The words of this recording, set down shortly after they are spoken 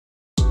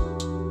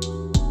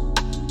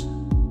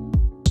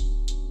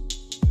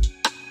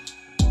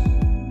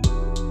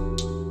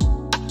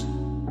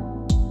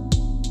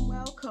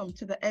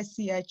to the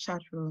SCI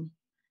chat room.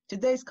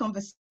 Today's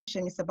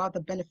conversation is about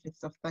the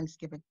benefits of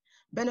Thanksgiving.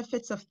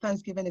 Benefits of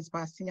Thanksgiving is by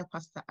our Senior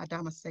Pastor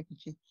Adama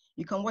Segiji.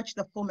 You can watch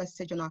the full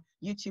message on our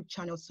YouTube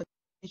channel,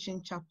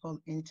 Teaching Chapel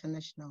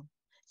International.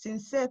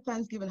 Sincere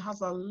Thanksgiving has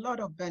a lot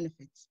of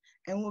benefits,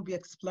 and we'll be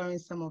exploring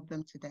some of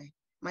them today.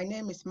 My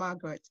name is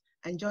Margaret,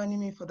 and joining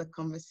me for the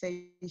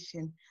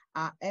conversation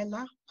are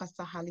Ella,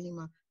 Pastor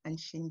Halima, and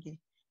Shingi.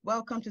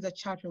 Welcome to the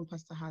chat room,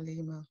 Pastor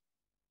Halima.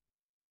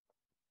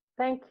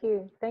 Thank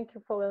you. Thank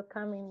you for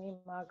welcoming me,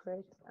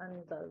 Margaret,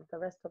 and the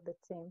rest of the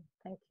team.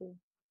 Thank you.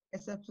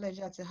 It's a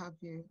pleasure to have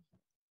you.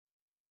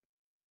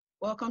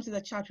 Welcome to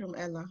the chat room,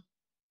 Ella.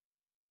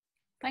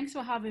 Thanks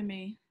for having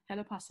me.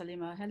 Hello, Pastor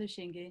Lima. Hello,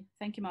 Shingi.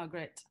 Thank you,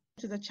 Margaret.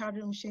 To the chat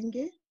room,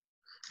 Shingi.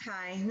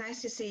 Hi,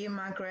 nice to see you,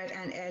 Margaret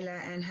and Ella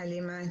and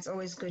Halima. It's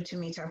always good to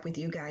meet up with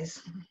you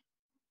guys.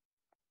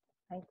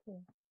 Thank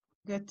you.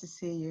 Good to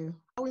see you.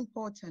 How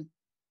important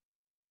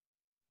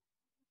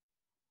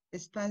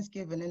is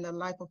Thanksgiving in the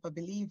life of a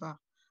believer,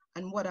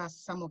 and what are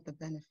some of the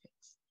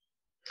benefits?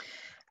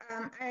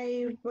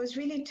 I was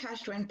really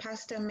touched when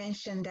Pastor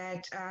mentioned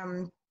that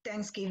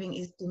Thanksgiving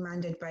is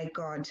demanded by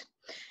God.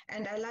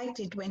 And I liked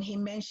it when he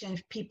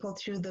mentioned people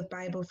through the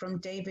Bible,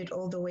 from David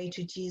all the way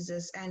to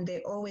Jesus, and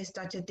they always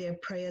started their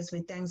prayers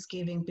with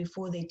thanksgiving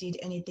before they did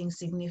anything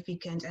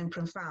significant and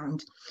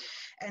profound.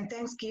 And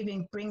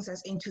Thanksgiving brings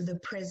us into the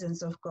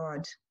presence of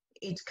God.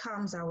 It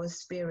calms our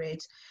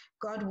spirit.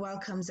 God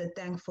welcomes a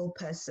thankful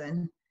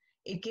person.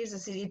 It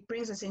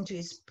brings us into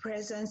his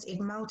presence. It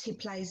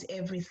multiplies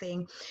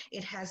everything.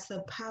 It has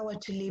the power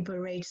to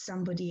liberate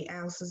somebody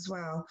else as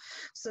well.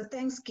 So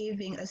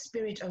Thanksgiving, a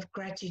spirit of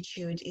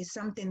gratitude, is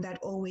something that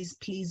always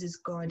pleases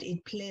God.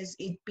 It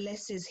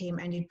blesses him,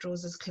 and it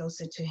draws us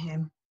closer to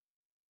him.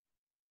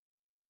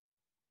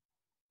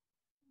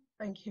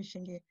 Thank you,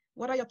 Shingi.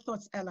 What are your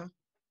thoughts, Ella?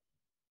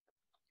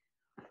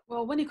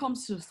 Well, when it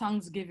comes to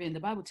Thanksgiving, the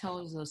Bible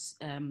tells us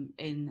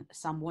in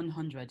Psalm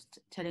 100,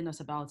 telling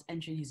us about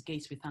entering his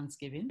gates with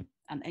thanksgiving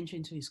and entering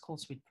into his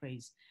courts with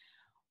praise.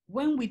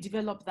 When we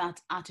develop that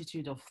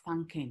attitude of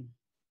thanking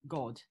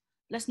God,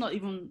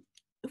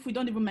 if we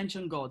don't even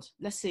mention God,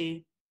 let's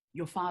say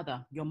your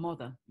father, your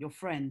mother, your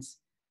friends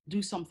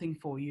do something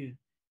for you,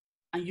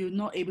 and you're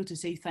not able to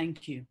say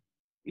thank you.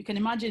 You can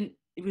imagine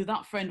if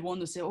that friend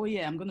wanted to say, oh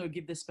yeah, I'm going to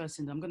give this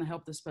person, I'm going to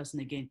help this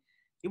person again.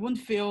 You won't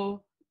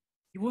feel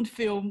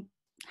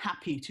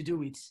happy to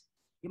do it.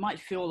 You might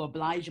feel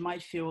obliged, you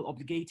might feel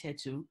obligated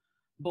to,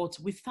 but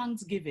with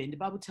thanksgiving, the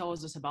Bible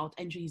tells us about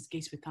entering his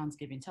gates with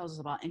thanksgiving, tells us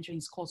about entering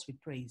his courts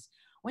with praise.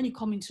 When you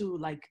come into,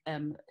 like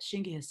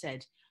Shingi has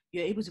said,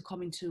 you're able to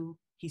come into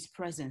his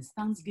presence.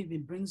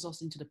 Thanksgiving brings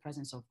us into the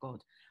presence of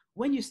God.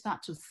 When you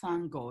start to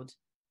thank God,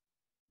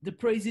 the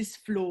praises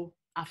flow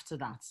after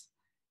that,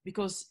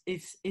 because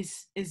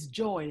it's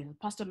joy.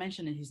 Pastor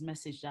mentioned in his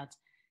message that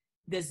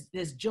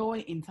there's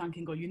joy in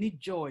thanking God. You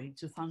need joy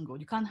to thank God.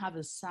 You can't have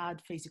a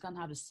sad face. You can't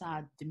have a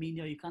sad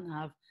demeanor. You can't be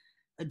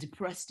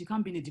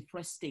in a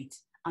depressed state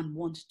and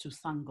want to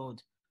thank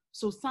God.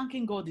 So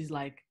thanking God is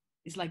like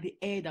the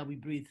air that we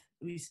breathe.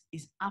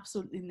 Is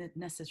absolutely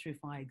necessary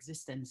for our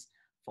existence,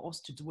 for us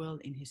to dwell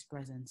in his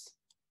presence.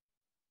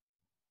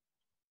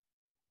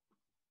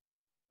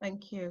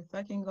 Thank you.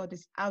 Thanking God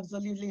is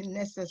absolutely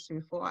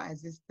necessary for our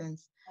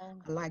existence.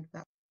 I like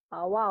that.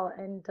 Wow.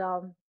 And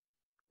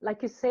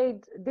like you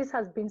said, this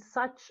has been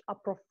such a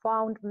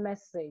profound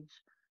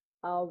message,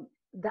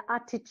 the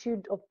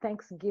attitude of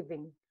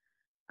thanksgiving.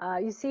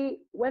 You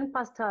see, when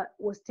Pastor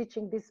was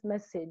teaching this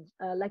message,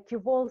 like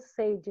you've all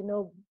said,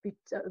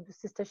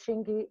 Sister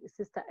Shingi,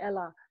 Sister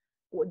Ella,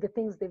 the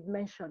things they've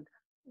mentioned,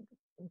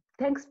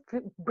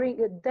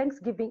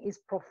 Thanksgiving is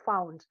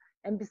profound.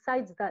 And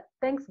besides that,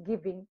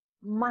 Thanksgiving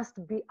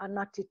must be an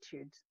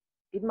attitude.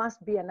 It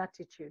must be an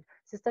attitude.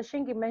 Sister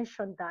Shingi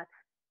mentioned that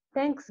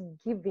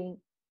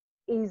Thanksgiving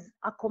is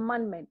a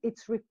commandment.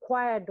 It's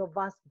required of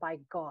us by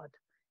God.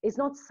 It's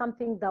not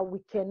something that we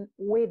can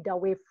wade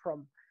away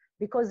from,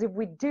 because if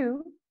we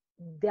do,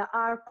 there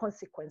are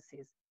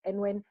consequences.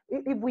 And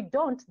if we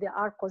don't, there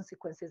are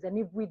consequences. And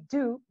if we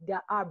do,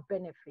 there are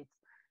benefits.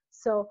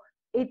 So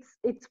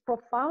it's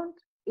profound.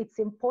 It's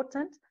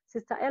important.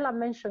 Sister Ella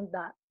mentioned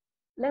that.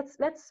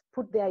 Let's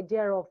put the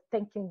idea of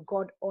thanking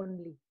God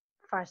only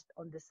first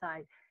on the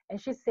side. And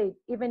she said,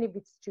 even if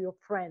it's to your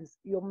friends,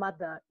 your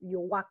mother,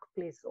 your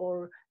workplace,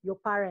 or your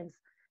parents,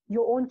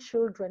 your own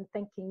children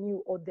thanking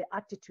you, or the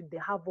attitude they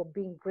have of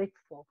being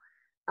grateful.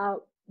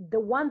 The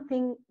one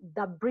thing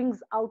that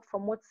brings out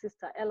from what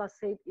Sister Ella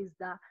said is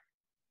that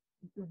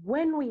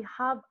when we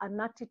have an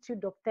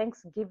attitude of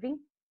thanksgiving,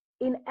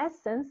 in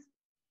essence,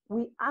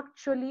 we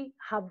actually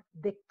have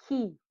the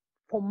key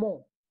for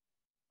more.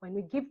 When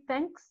we give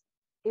thanks,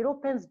 it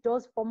opens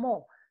doors for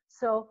more.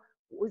 So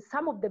with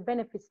some of the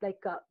benefits, like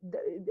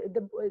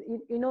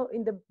in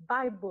the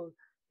Bible,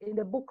 in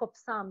the book of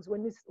Psalms,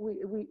 when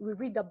we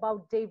read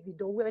about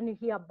David, or when you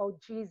hear about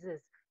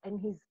Jesus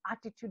and his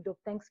attitude of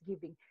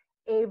thanksgiving,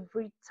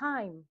 every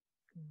time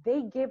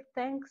they gave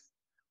thanks,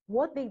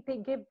 what they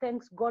gave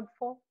thanks God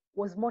for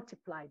was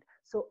multiplied.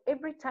 So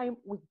every time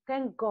we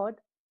thank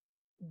God,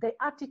 the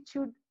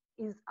attitude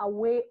is a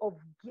way of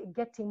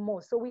getting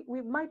more. So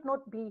we might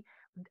not be,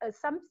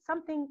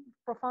 something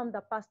profound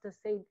the pastor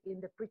said in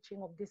the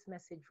preaching of this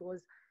message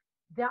was,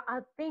 there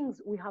are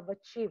things we have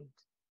achieved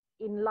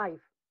in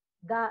life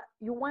that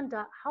you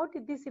wonder, how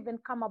did this even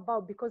come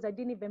about? Because I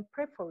didn't even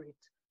pray for it.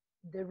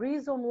 The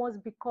reason was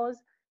because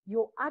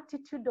your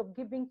attitude of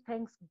giving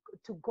thanks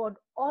to God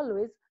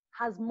always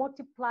has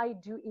multiplied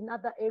you in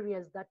other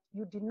areas that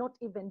you did not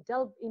even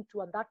delve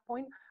into at that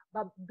point.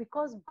 But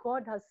because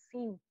God has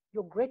seen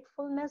your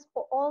gratefulness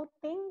for all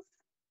things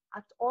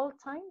at all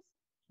times,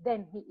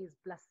 then he is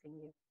blessing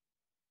you.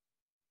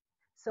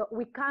 So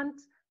we can't,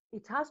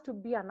 it has to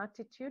be an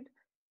attitude,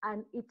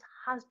 and it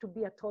has to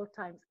be at all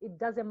times. It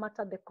doesn't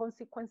matter the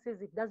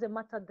consequences, it doesn't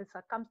matter the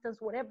circumstance,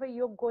 whatever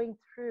you're going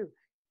through,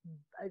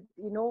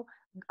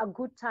 a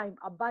good time,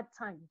 a bad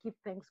time, give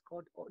thanks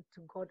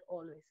to God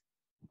always,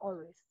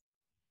 always.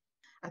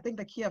 I think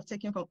the key I've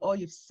taken from all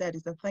you've said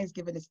is that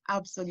Thanksgiving is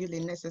absolutely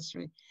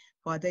necessary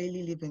for our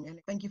daily living. And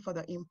thank you for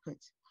the input.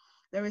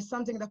 There is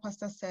something the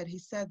pastor said. He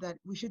said that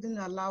we shouldn't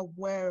allow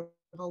wherever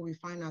we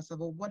find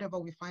ourselves or whatever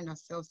we find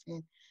ourselves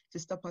in to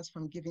stop us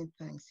from giving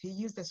thanks. He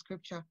used the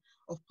scripture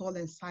of Paul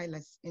and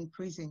Silas in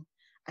prison,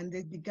 and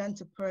they began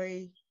to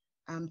pray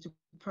and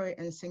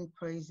sing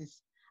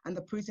praises, and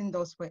the prison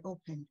doors were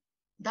opened.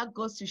 That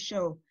goes to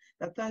show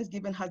that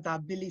Thanksgiving has the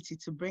ability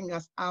to bring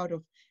us out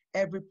of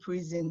every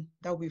prison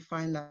that we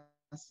find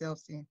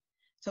ourselves in.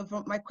 So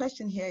my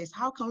question here is,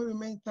 how can we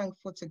remain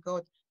thankful to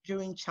God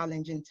during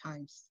challenging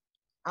times?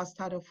 I'll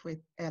start off with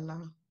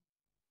Ella.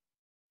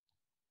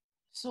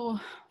 So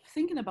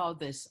thinking about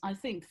this, I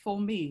think for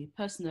me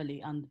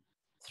personally, and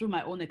through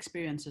my own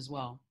experience as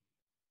well,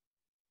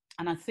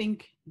 and I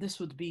think this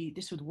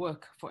would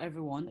work for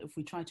everyone if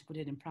we try to put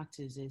it in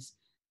practice, is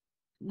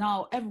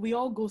now we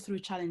all go through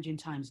challenging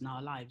times in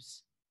our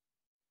lives.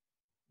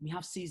 We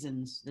have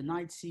seasons, the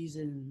night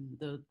season,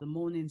 the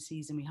morning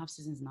season, we have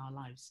seasons in our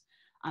lives,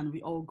 and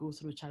we all go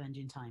through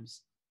challenging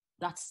times.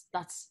 That's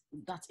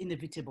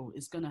inevitable.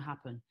 It's going to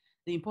happen.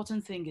 The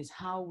important thing is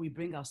how we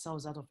bring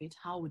ourselves out of it,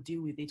 how we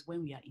deal with it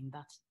when we are in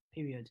that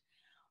period.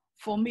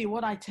 For me,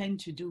 what I tend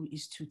to do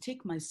is to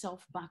take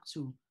myself back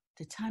to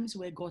the times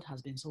where God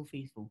has been so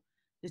faithful,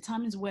 the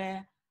times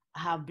where I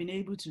have been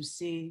able to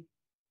say,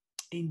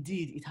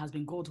 indeed, it has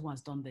been God who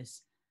has done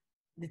this.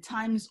 The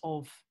times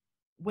of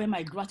where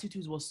my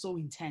gratitude was so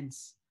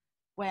intense,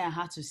 where I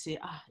had to say,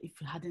 if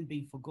it hadn't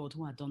been for God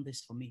who had done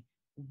this for me,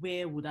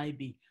 where would I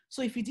be?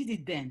 So if he did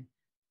it then,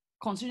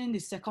 considering the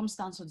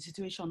circumstance or the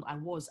situation I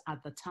was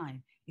at the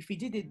time, if he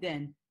did it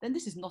then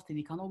this is nothing.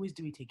 He can always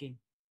do it again.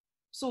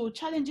 So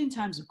challenging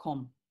times will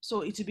come.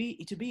 So it would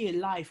be a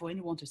lie for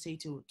anyone to say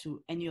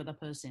to any other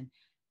person,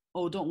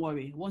 oh, don't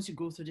worry, once you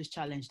go through this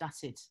challenge,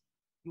 that's it.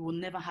 You will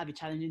never have a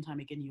challenging time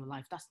again in your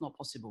life. That's not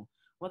possible.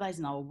 Whether it's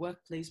in our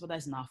workplace, whether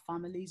it's in our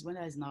families, whether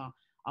it's in our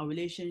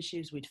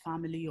relationships with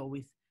family or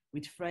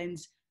with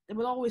friends, there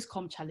will always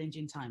come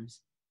challenging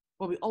times.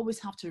 But we always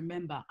have to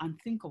remember and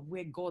think of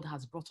where God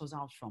has brought us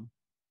out from.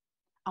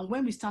 And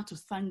when we start to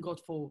thank God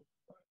for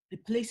the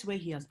place where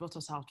he has brought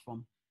us out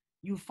from,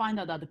 you find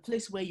out that the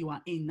place where you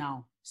are in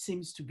now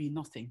seems to be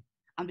nothing.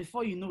 And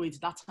before you know it,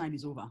 that time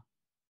is over.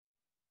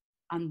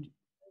 And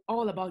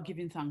all about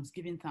giving thanks,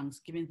 giving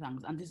thanks, giving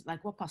thanks. And this,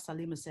 like what Pastor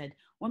Lima said,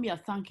 when we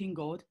are thanking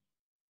God,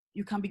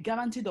 you can be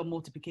guaranteed of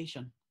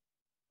multiplication.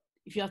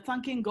 If you are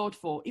thanking God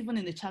for, even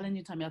in the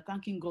challenging time, you are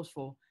thanking God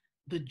for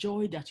the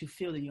joy that you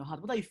feel in your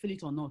heart, whether you feel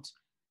it or not.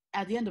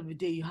 At the end of the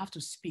day, you have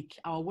to speak.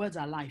 Our words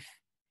are life.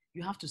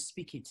 You have to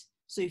speak it.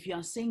 So if you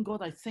are saying,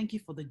 God, I thank you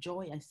for the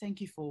joy, I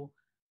thank you for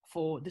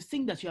the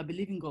thing that you are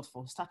believing God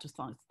for, start to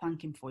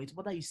thank him for it,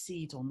 whether you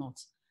see it or not.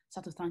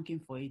 Start to thank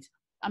him for it.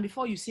 And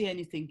before you say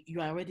anything,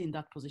 you are already in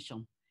that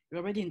position.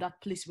 You're already in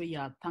that place where you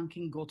are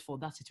thanking God for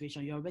that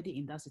situation. You're already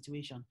in that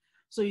situation.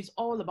 So it's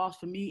all about,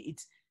 for me,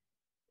 it's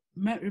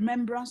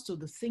remembrance to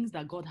the things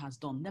that God has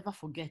done. Never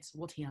forget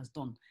what he has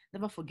done.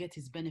 Never forget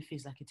his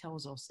benefits, like he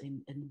tells us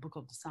in the book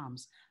of the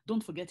Psalms.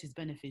 Don't forget his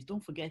benefits.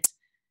 Don't forget,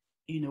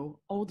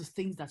 all the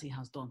things that he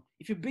has done.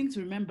 If you bring to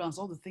remembrance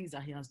all the things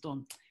that he has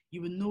done,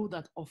 you will know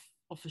that of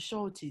a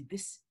surety,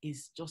 this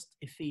is just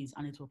a phase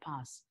and it will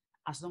pass,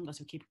 as long as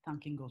we keep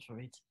thanking God for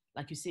it.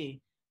 Like you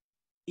say,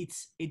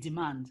 it's a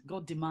demand.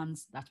 God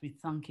demands that we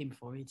thank him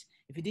for it.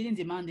 If he didn't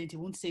demand it, he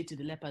won't say to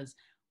the lepers,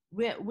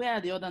 where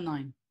are the other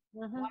 9?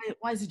 Mm-hmm.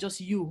 Why is it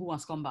just you who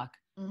has come back?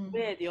 Mm-hmm.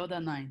 Where are the other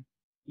 9?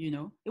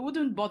 It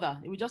wouldn't bother.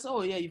 It would just,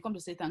 oh yeah, you've come to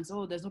say thanks.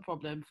 Oh, there's no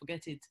problem.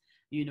 Forget it.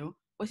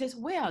 But it says,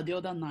 where are the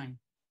other 9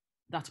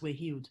 that were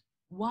healed?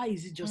 Why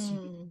is it just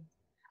you?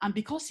 And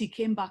because he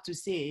came back to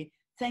say,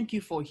 thank you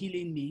for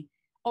healing me,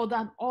 all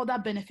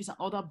that benefits and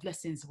other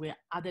blessings were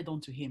added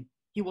onto him.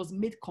 He was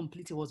made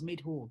complete. He was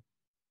made whole.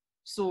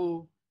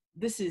 So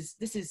this is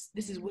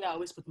where I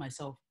always put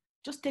myself.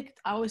 I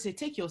always say,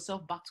 take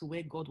yourself back to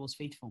where God was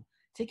faithful.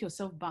 Take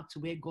yourself back to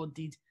where God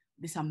did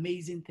these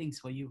amazing things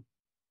for you.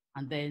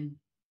 And then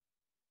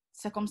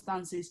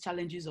circumstances,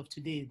 challenges of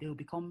today, they'll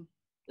become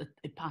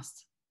a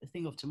past, a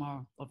thing of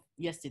tomorrow, of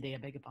yesterday, I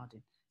beg your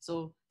pardon.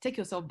 So take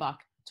yourself back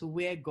to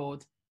where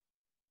God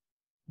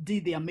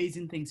did the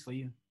amazing things for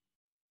you.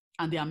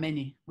 And there are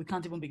many. We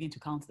can't even begin to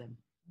count them.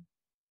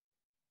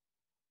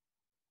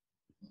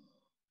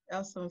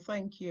 Awesome.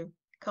 Thank you.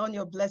 Count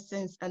your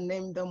blessings and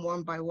name them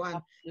one by one.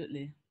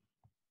 Absolutely.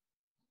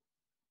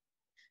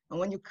 And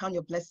when you count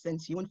your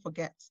blessings, you won't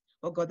forget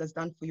what God has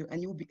done for you,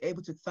 and you will be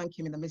able to thank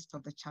him in the midst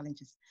of the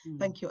challenges.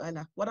 Thank you,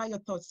 Ella. What are your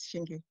thoughts,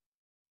 Shingi?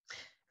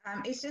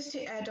 It's just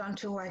to add on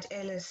to what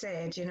Ella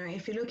said. You know,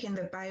 if you look in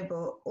the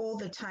Bible, all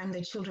the time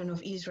the children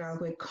of Israel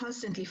were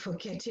constantly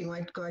forgetting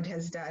what God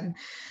has done.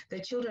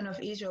 The children of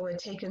Israel were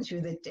taken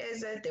through the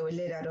desert, they were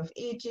led out of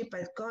Egypt,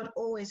 but God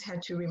always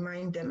had to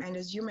remind them. And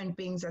as human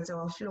beings, that's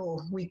our flaw.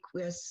 We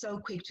are so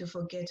quick to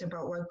forget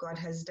about what God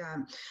has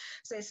done.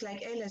 So it's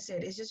like Ella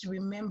said, it's just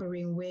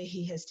remembering where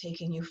he has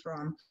taken you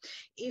from.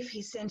 If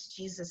he sent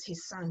Jesus,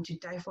 his son, to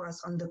die for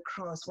us on the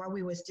cross while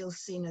we were still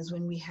sinners,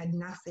 when we had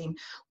nothing,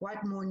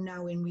 what more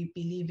now when we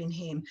believe in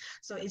him?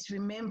 So it's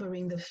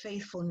remembering the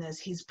faithfulness,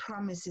 his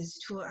promises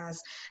to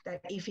us, that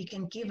if he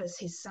can give us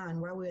his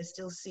son while we are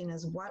still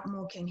sinners, what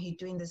more can he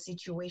do in the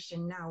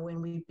situation now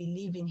when we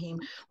believe in him,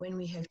 when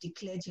we have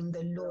declared him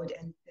the Lord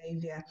and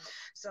Savior?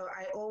 So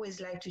I always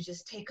like to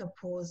just take a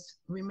pause,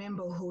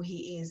 remember who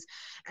he is.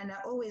 And I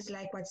always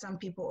like what some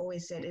people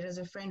always said. It was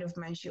a friend of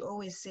mine, she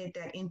always said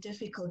that in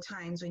difficult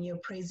times when you're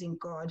praising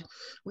God,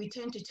 we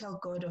tend to tell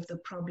God of the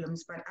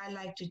problems, but I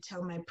like to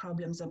tell my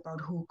problems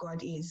about who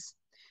God is,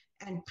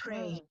 and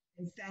pray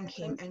and thank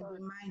him and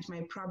remind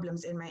my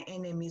problems and my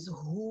enemies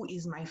who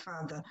is my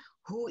Father,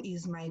 who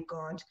is my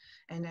God,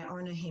 and I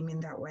honor him in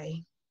that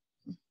way.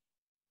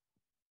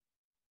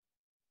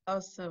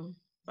 Awesome.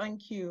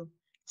 Thank you.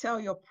 Tell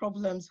your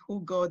problems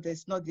who God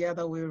is, not the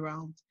other way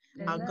around.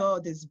 Our Amen.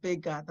 God is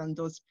bigger than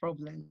those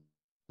problems.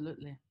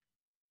 Absolutely.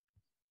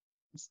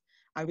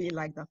 I really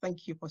like that.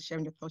 Thank you for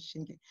sharing your thoughts,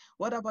 Shingi.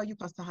 What about you,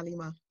 Pastor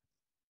Halima?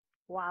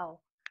 Wow.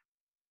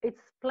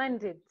 It's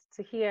splendid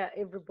to hear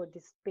everybody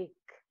speak,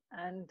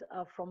 and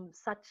from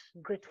such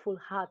grateful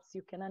hearts,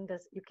 you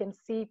can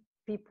see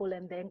people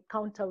and the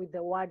encounter with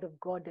the word of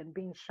God and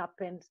being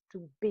sharpened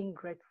to being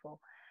grateful.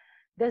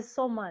 There's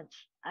so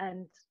much,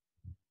 and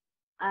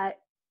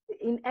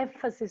in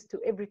emphasis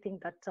to everything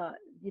that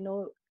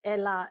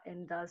Ella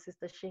and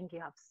Sister Shingi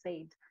have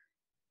said,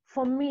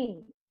 for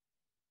me,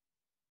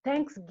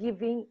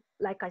 Thanksgiving,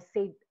 like I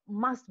said,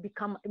 must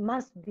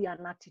be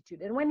an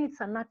attitude. And when it's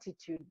an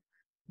attitude,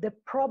 the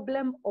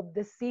problem of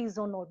the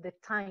season or the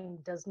time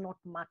does not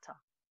matter.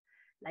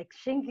 Like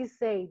Shingi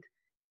said,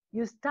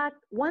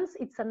 once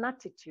it's an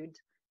attitude,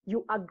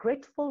 you are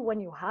grateful when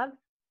you have,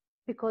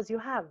 because you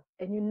have,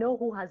 and you know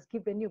who has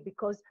given you,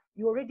 because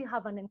you already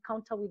have an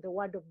encounter with the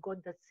word of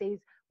God that says,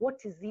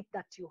 what is it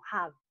that you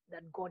have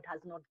that God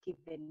has not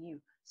given you?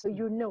 So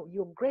you know,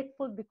 you're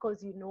grateful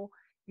because you know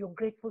you're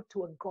grateful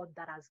to a God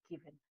that has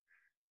given.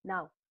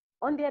 Now,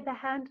 on the other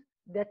hand,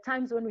 there are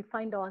times when we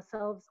find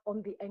ourselves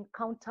on the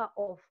encounter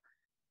of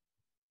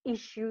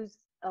issues,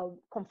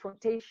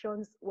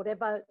 confrontations,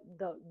 whatever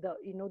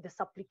the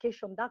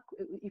supplication that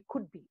it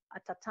could be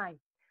at a time.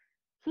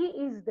 He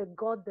is the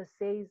God that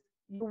says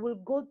you will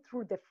go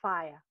through the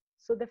fire.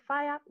 So the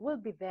fire will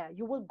be there.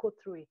 You will go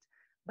through it.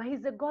 But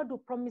he's a God who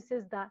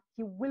promises that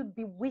he will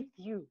be with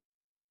you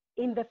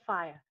in the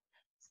fire.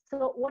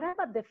 So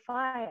whatever the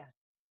fire,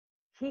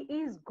 he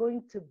is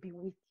going to be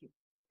with you.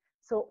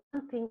 So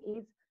one thing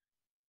is,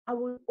 I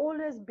will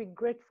always be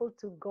grateful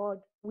to God.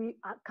 We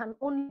can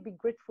only be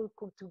grateful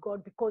to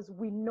God because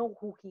we know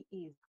who he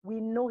is.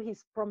 We know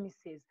his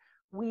promises.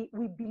 We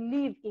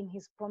believe in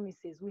his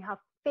promises. We have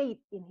faith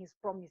in his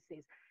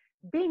promises.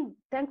 Being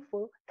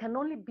thankful can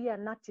only be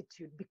an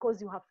attitude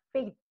because you have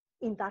faith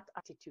in that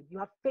attitude. You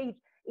have faith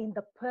in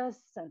the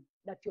person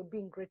that you're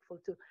being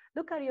grateful to.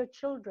 Look at your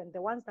children,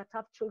 the ones that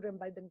have children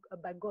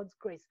by God's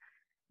grace.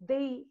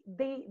 They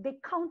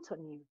count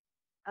on you.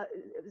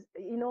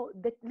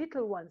 The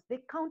little ones, they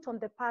count on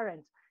the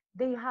parents.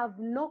 They have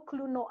no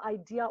clue, no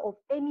idea of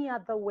any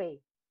other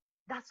way.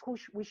 That's who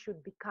we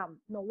should become.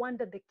 No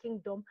wonder the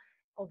kingdom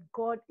of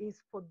God is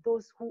for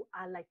those who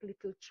are like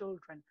little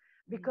children,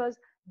 because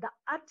the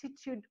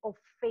attitude of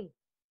faith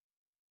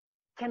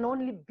can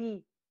only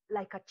be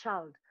like a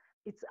child.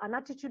 It's an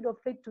attitude of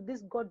faith to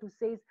this God who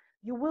says,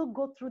 you will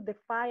go through the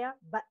fire,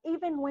 but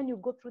even when you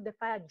go through the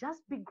fire,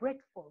 just be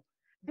grateful.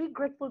 Be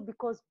grateful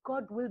because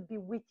God will be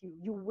with you.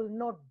 You will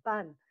not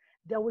burn.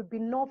 There will be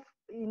no,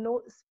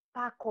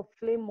 spark of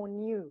flame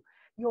on you.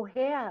 Your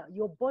hair,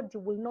 your body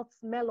will not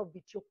smell of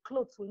it. Your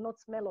clothes will not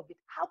smell of it.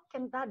 How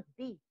can that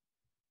be?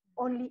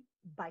 Only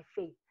by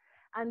faith.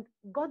 And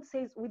God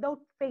says, without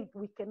faith,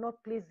 we cannot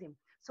please him.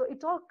 So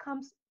it all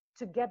comes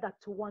together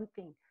to one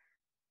thing.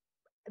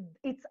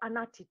 It's an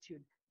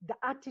attitude. The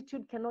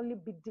attitude can only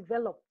be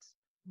developed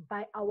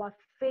by our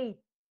faith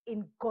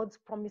in God's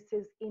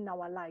promises in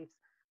our lives.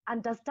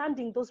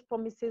 Understanding those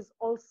promises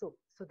also,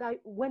 so that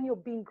when you're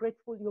being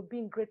grateful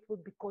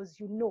because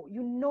you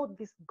know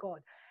this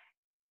God.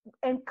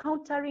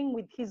 Encountering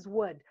with his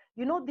word.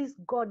 You know this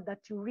God that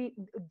you read,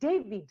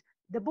 David,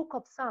 the book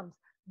of Psalms,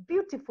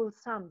 beautiful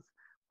Psalms,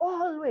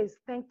 always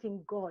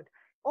thanking God,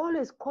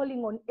 always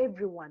calling on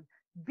everyone.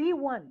 Be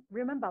one.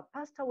 Remember,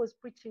 Pastor was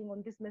preaching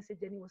on this message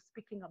and he was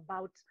speaking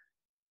about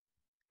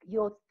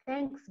your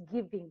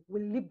thanksgiving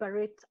will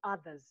liberate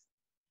others.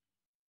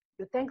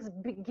 Your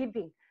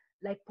thanksgiving,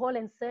 like Paul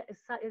and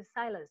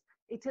Silas,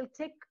 it will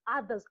take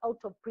others out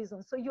of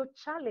prison. So your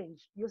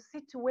challenge, your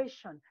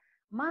situation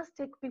must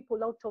take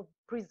people out of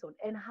prison.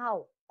 And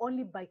how?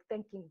 Only by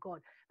thanking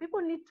God.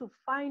 People need to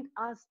find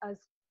us as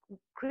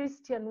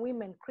Christian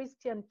women,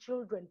 Christian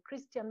children,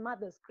 Christian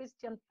mothers,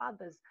 Christian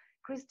fathers,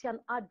 Christian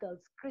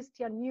adults,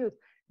 Christian youth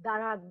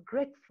that are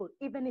grateful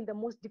even in the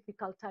most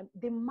difficult time.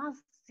 They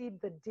must see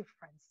the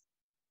difference.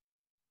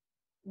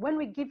 When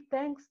we give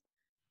thanks,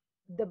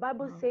 the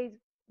Bible says,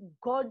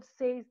 God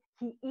says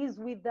he is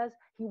with us.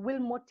 He will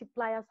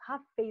multiply us.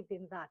 Have faith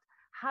in that.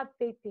 Have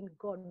faith in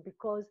God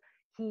because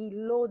he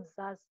loads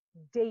us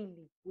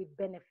daily with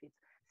benefits.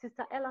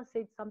 Sister Ella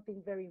said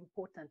something very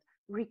important.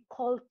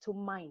 Recall to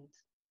mind.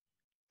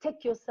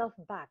 Take yourself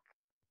back.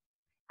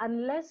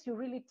 Unless you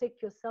really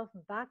take yourself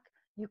back,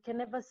 you can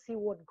never see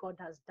what God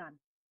has done.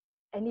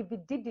 And if he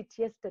did it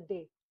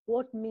yesterday,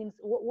 why do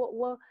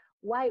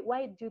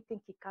you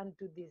think he can't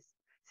do this?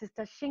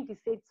 Sister Shinki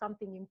said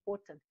something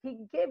important. He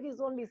gave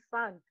his only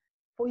son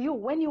for you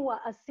when you were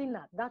a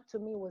sinner. That to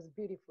me was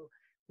beautiful.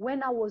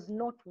 When I was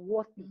not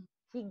worthy,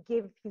 he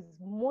gave his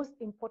most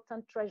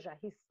important treasure,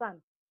 his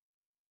son.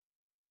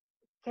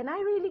 Can I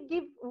really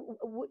give,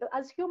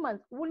 as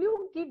humans, will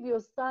you give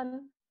your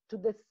son to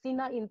the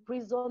sinner in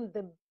prison,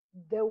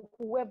 the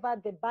whoever,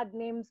 the bad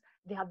names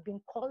they have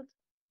been called?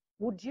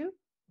 Would you?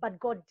 But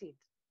God did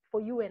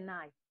for you and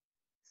I.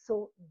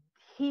 So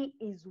he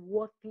is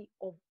worthy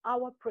of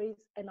our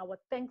praise and our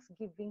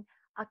thanksgiving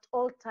at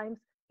all times,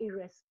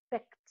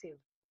 irrespective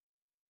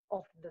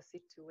of the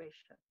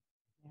situation.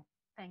 Yeah.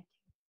 Thank you.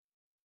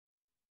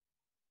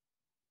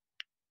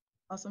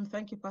 Awesome.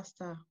 Thank you,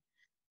 Pastor.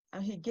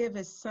 And he gave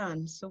his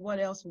son. So what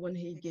else when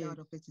he gave out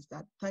of it is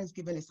that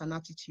thanksgiving is an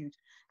attitude.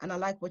 And I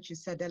like what you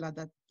said, Ella,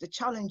 that the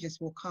challenges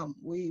will come.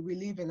 We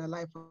live in a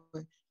life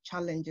where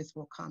challenges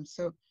will come.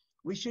 So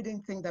we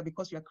shouldn't think that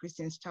because we are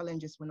Christians,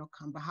 challenges will not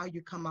come, but how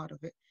you come out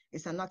of it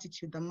is an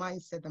attitude, the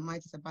mindset. The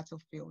mind is a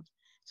battlefield.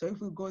 So if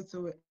we go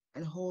through it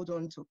and hold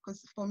on to,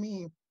 because for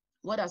me,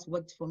 what has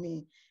worked for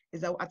me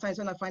is that at times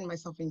when I find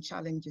myself in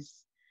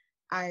challenges,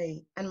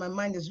 and my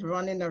mind is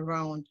running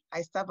around,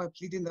 I start by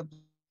pleading the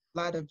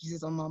blood of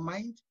Jesus on my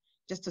mind,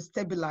 just to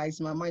stabilize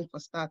my mind for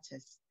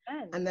starters.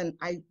 And then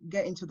I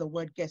get into the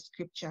word, get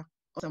scripture,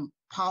 some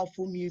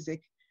powerful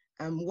music,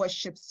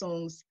 worship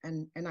songs,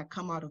 and I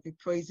come out of it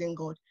praising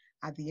God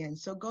at the end.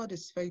 So God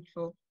is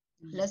faithful.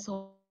 Let's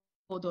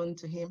hold on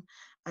to him,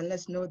 and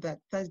let's know that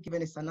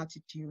thanksgiving is an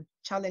attitude.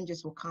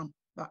 Challenges will come,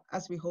 but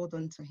as we hold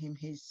on to him,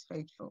 he's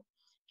faithful.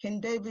 King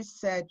David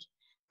said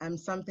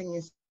something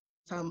in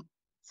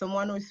Psalm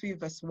 103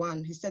 verse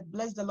 1. He said,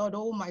 bless the Lord,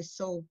 O my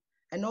soul,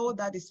 and all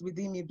that is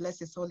within me, bless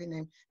his holy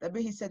name. That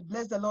way he said,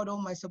 bless the Lord, O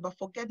my soul, but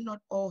forget not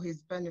all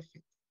his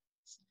benefits.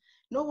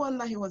 No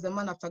wonder he was a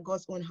man after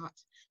God's own heart,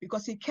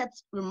 because he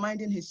kept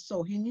reminding his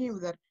soul. He knew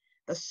that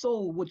the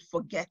soul would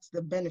forget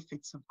the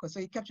benefits of God. So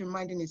he kept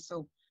reminding his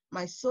soul,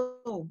 my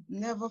soul,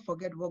 never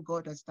forget what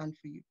God has done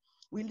for you.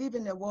 We live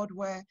in a world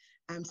where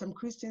some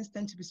Christians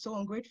tend to be so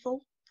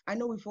ungrateful. I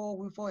know we've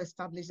all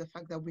established the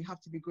fact that we have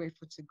to be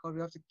grateful to God.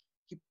 We have to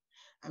keep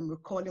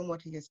recalling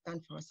what he has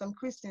done for us. Some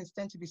Christians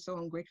tend to be so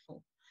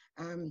ungrateful.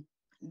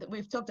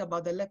 We've talked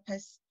about the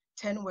lepers.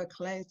 10 were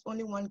cleansed.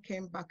 Only one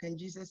came back, and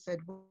Jesus said,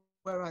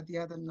 where are the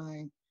other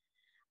 9?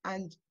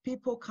 And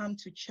people come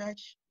to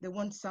church. They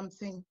want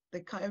something.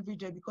 They come every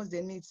day because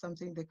they need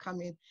something. They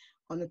come in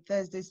on a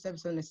Thursday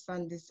service, on a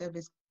Sunday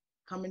service,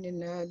 coming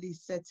in early,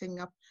 setting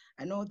up,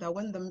 and all that.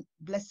 When the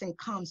blessing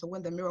comes or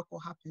when the miracle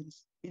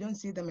happens, you don't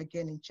see them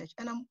again in church.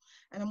 And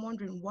I'm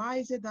wondering, why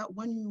is it that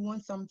when we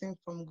want something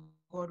from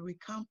God, we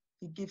come,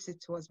 he gives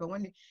it to us, but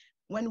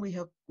when we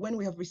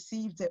have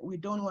received it, we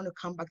don't want to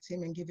come back to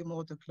him and give him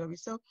all the glory.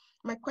 So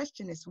my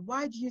question is,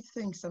 why do you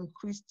think some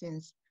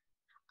Christians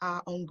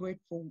are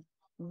ungrateful?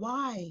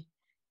 Why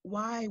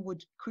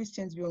would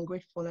Christians be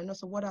ungrateful? And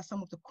also, what are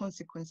some of the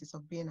consequences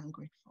of being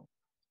ungrateful?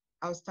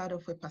 I'll start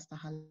off with Pastor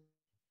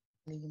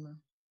Halima.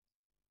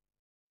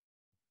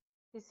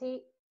 You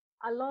see,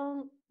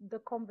 along the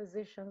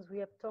conversations, we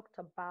have talked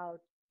about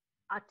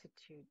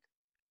attitude,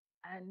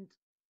 and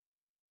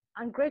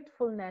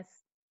ungratefulness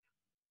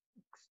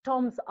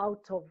storms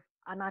out of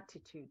an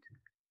attitude.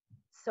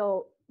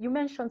 So you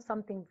mentioned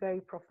something very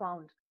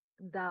profound,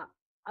 that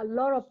a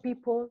lot of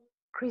people,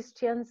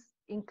 Christians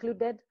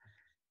included,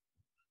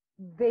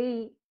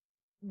 they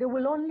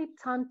will only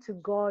turn to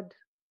God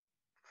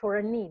for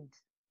a need,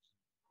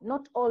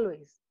 not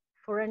always,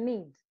 for a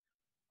need,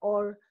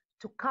 or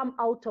to come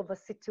out of a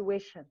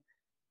situation.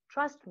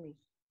 Trust me,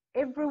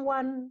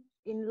 everyone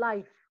in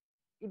life,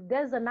 if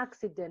there's an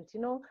accident,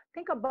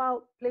 think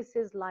about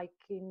places like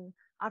in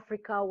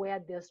Africa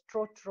where there's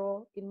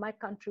trotro. In my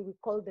country, we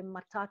call them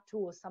matatu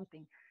or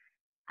something.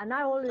 And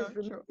I always So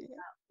remember true. Yeah.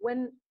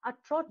 when a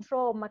trotro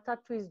or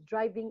matatu is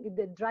driving,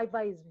 the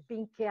driver is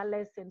being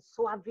careless and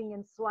swerving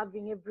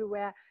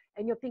everywhere,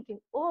 and you're thinking,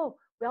 oh,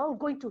 we're all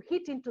going to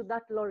hit into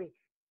that lorry.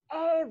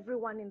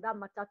 Everyone in that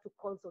matatu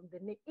calls on the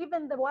name,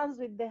 even the ones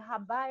with the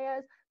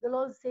habayas, they'll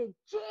all say,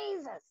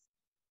 Jesus.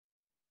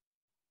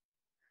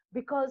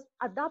 Because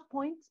at that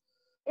point,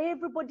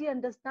 everybody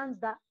understands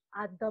that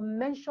at the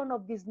mention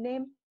of his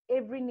name,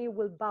 every knee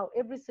will bow,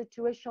 every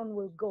situation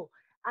will go.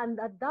 And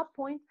at that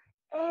point,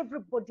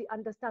 everybody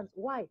understands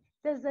why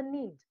there's a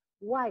need,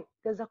 why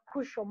there's a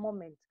crucial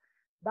moment.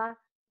 But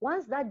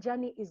once that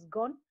journey is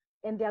gone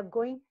and they're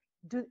going,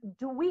 do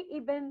we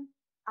even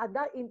at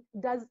that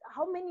does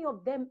how many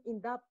of them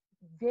in that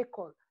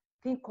vehicle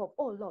think of,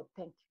 oh Lord,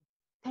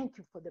 thank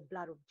you for the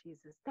blood of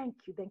Jesus, thank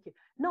you.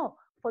 No,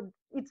 for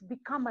it's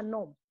become a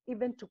norm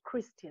even to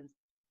Christians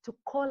to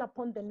call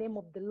upon the name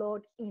of the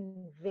Lord in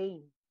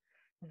vain.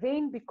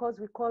 Vain because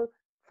we call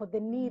for the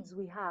needs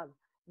we have.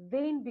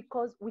 Vain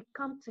because we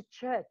come to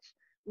church.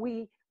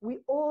 We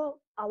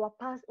all our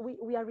past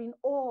we are in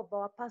awe of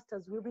our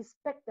pastors. We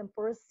respect them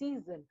for a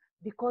season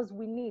because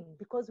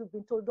because we've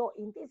been told, oh,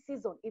 in this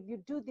season, if you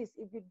do this,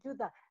 if you do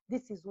that,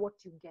 this is what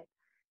you get.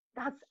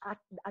 That's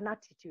an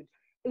attitude.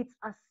 It's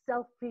a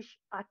selfish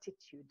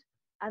attitude.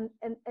 And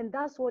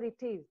that's what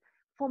it is.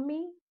 For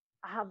me,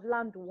 I have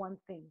learned one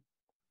thing.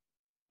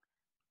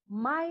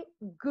 My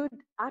good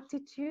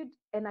attitude,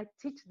 and I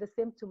teach the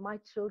same to my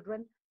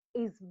children,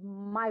 is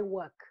my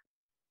work.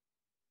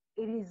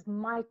 It is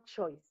my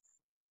choice.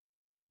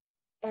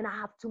 And I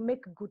have to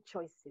make good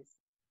choices.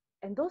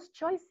 And those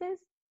choices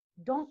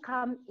don't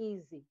come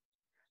easy.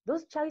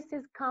 Those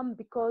choices come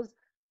because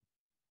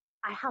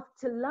I have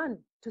to learn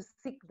to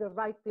seek the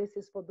right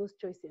places for those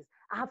choices.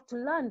 I have to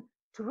learn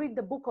to read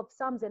the book of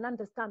Psalms and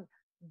understand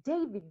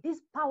David,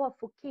 this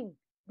powerful king,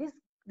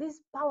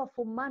 this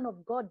powerful man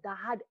of God that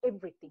had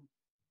everything.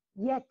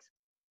 Yet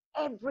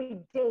every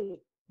day,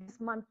 this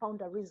man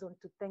found a reason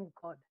to thank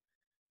God.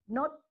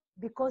 Not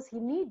because he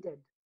needed,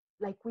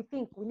 like we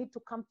think we need to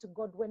come to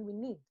God when we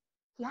need.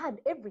 He had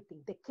everything,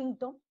 the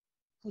kingdom.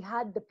 He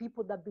had the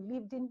people that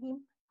believed in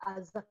him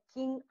as a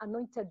king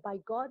anointed by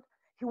God.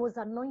 He was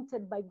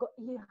anointed by God.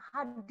 He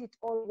had it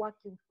all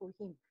working for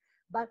him.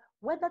 But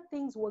whether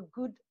things were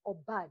good or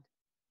bad,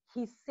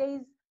 he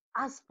says,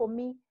 as for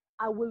me,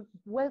 I will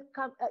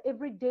welcome,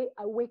 every day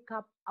I wake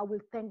up, I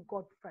will thank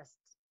God first.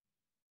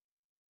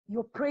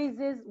 Your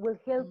praises will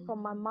hail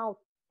from my mouth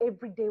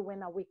every day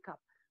when I wake up.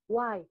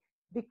 Why?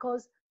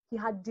 Because he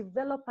had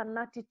developed an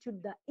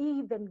attitude that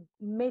even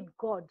made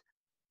God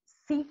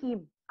see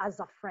him as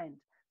a friend.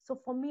 So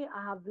for me,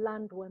 I have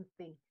learned one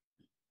thing.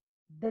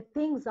 The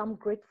things I'm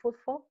grateful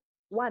for,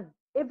 one,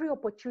 every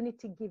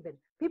opportunity given.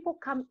 People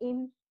come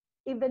in,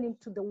 even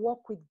into the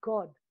walk with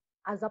God,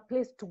 as a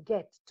place to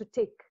get, to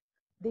take.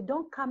 They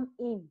don't come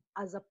in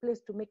as a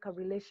place to make a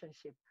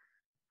relationship.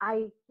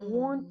 I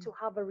want to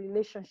have a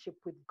relationship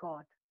with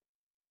God.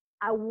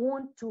 I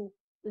want to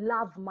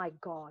love my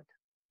God.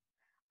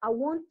 I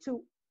want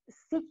to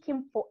seek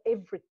him for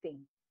everything,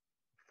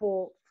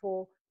 for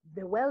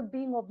the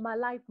well-being of my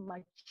life,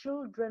 my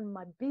children,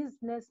 my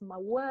business, my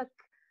work,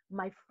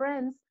 my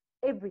friends,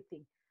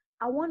 everything.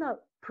 I want to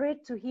pray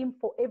to him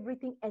for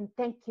everything and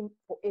thank him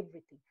for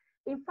everything.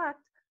 In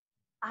fact,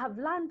 I have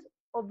learned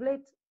of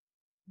late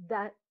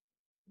that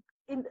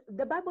in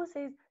the Bible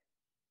says,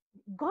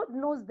 God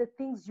knows the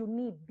things you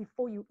need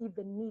before you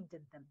even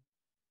needed them.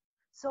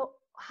 So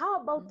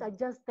how about I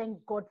just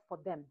thank God for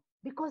them?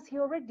 Because he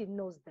already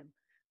knows them.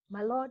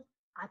 My Lord,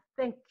 I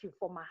thank you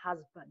for my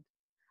husband.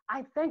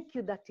 I thank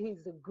you that he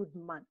is a good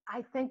man.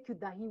 I thank you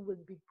that he will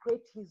be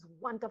great. He's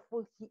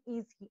wonderful.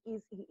 He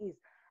is.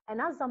 And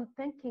as I'm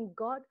thanking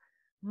God,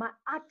 my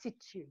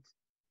attitude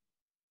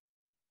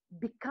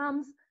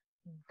becomes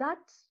that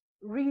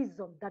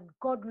reason that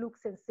God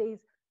looks and says,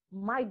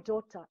 my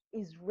daughter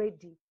is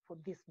ready for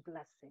this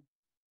blessing.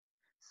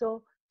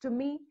 So to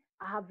me,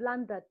 I have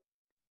learned that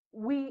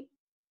we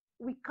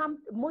come,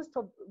 most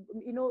of,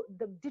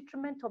 the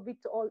detriment of it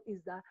all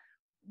is that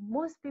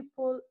most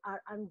people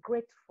are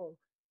ungrateful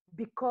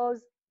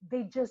because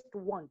they just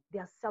want, they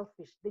are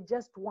selfish, they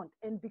just want,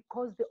 and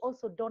because they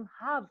also don't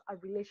have a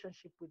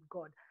relationship with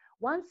God.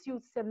 Once you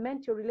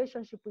cement your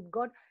relationship with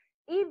God,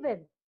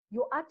 even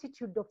your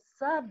attitude of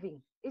serving,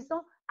 it's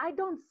not, I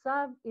don't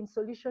serve in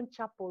Solution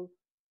Chapel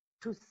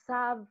to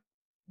serve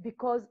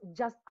because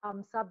just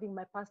I'm serving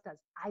my pastors.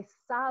 I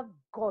serve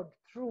God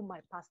through my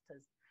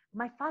pastors.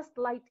 My first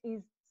light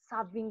is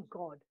serving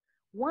God.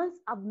 Once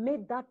I've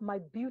made that my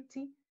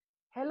beauty,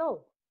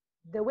 hello,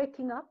 the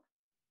waking up,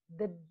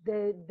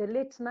 the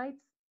late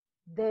nights,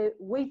 the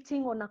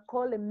waiting on a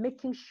call and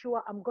making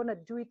sure I'm going to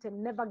do it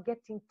and never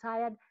getting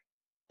tired,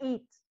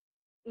 it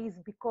is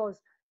because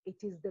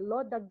it is the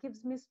Lord that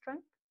gives me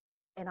strength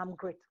and I'm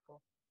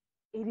grateful.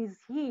 It is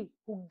he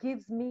who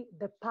gives me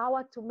the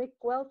power to make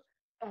wealth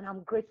and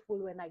I'm grateful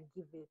when I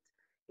give it.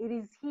 It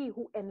is he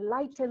who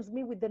enlightens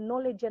me with the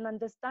knowledge and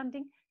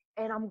understanding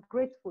and I'm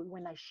grateful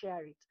when I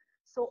share it.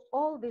 So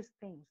all these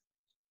things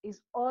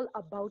is all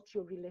about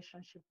your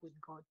relationship with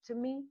God. To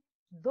me,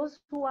 Those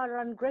who are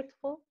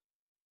ungrateful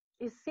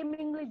is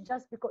seemingly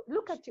just because,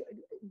 look at you,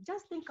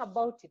 just think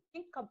about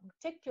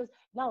it.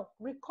 Now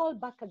recall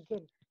back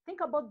again. Think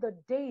about the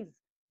days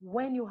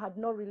when you had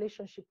no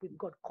relationship with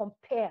God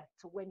compared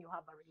to when you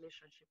have a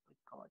relationship with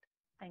God.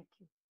 Thank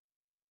you.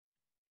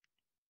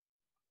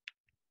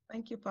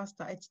 Thank you,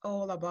 Pastor. It's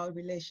all about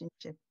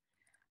relationship.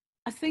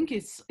 I think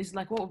it's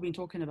like what we've been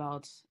talking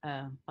about.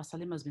 Pastor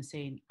Lima has been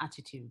saying,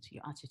 attitude,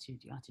 your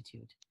attitude, your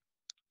attitude.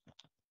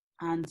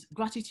 And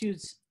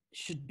gratitude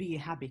should be a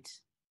habit.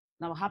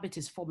 Now, a habit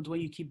is formed when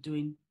you keep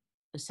doing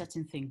a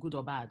certain thing, good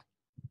or bad,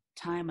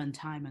 time and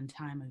time and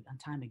time and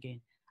time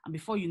again. And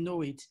before you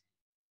know it,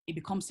 it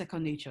becomes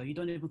second nature. You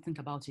don't even think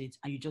about it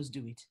and you just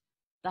do it.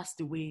 That's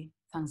the way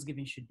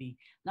Thanksgiving should be.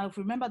 Now, if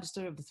you remember the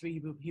story of the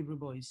three Hebrew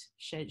boys,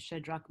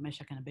 Shadrach,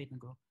 Meshach, and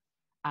Abednego,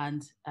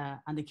 and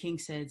the king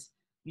said,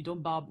 "You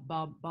don't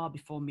bow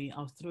before me.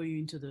 I'll throw you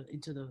into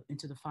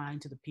the fire,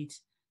 into the pit,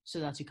 so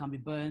that you can be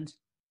burned."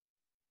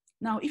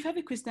 Now, if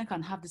every Christian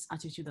can have this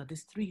attitude that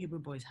these three Hebrew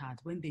boys had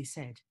when they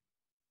said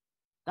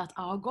that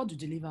our God will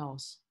deliver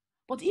us,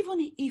 but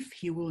even if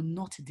he will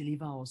not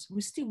deliver us,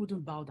 we still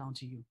wouldn't bow down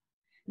to you.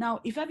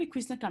 Now, if every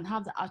Christian can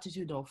have the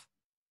attitude of,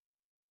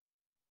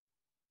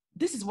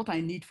 this is what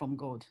I need from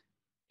God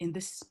in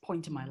this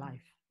point in my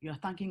life. You are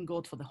thanking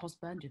God for the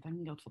husband, you're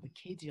thanking God for the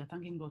kids, you're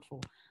thanking God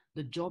for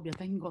the job, you're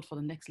thanking God for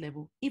the next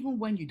level. Even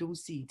when you don't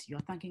see it, you're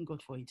thanking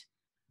God for it.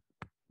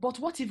 But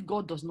what if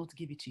God does not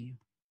give it to you?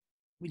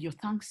 With your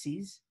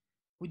thanksies,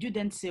 would you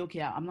then say,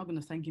 okay, I'm not going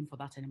to thank him for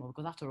that anymore,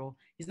 because after all,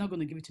 he's not going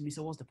to give it to me,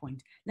 so what's the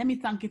point? Let me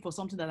thank him for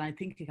something that I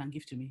think he can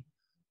give to me.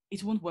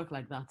 It won't work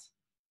like that.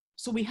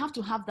 So we have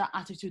to have that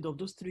attitude of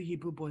those three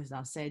Hebrew boys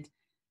that said,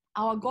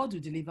 our God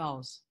will deliver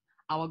us.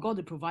 Our God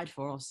will provide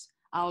for us.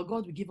 Our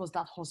God will give us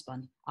that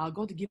husband. Our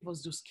God will give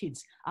us those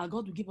kids. Our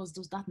God will give us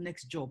that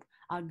next job.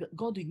 Our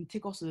God will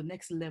take us to the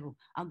next level.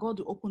 Our God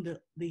will open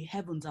the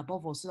heavens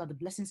above us so that the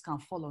blessings can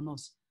fall on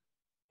us.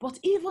 But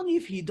even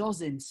if he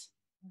doesn't,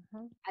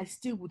 I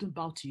still wouldn't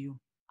bow to you.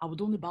 I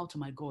would only bow to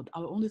my God. I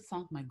will only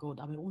thank my God.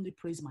 I will only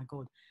praise my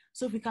God.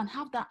 So if we can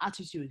have that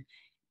attitude,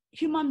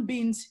 human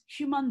beings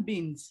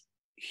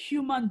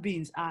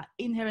are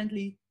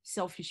inherently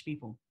selfish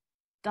people.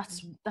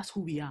 That's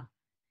who we are.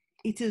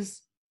 It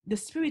is the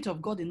Spirit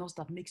of God in us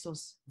that makes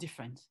us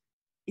different.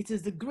 It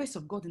is the grace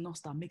of God in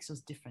us that makes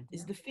us different.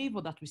 It's the favor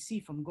that we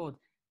see from God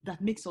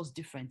that makes us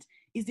different.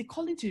 It's the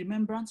calling to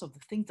remembrance of the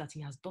things that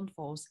he has done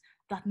for us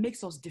that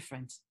makes us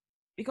different.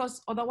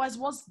 Because otherwise,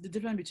 what's the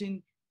difference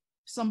between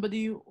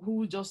somebody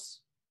who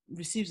just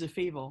receives a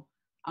favor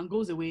and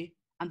goes away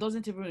and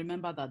doesn't even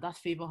remember that that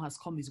favor has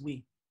come his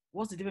way?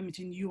 What's the difference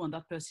between you and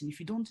that person? If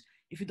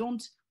you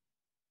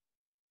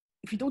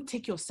don't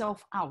take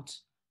yourself out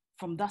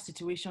from that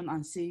situation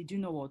and say, do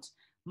you know what?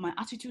 My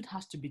attitude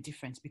has to be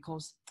different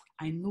because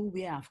I know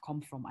where I've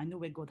come from. I know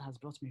where God has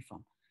brought me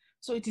from.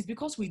 So it is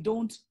because we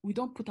don't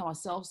put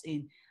ourselves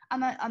in.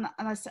 And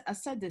I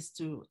said this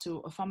to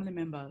a family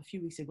member a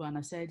few weeks ago, and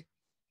I said,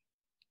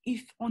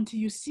 if until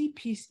you see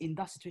peace in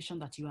that situation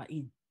that you are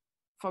in,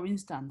 for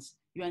instance,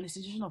 you are in a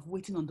situation of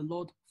waiting on the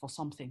Lord for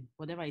something,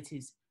 whatever it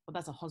is, whether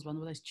it's a husband,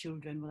 whether it's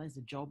children, whether it's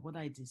a job, whether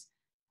it is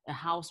a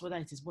house, whether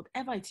it is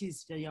whatever it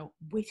is that you're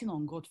waiting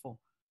on God for,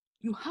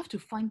 you have to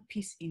find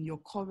peace in your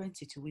current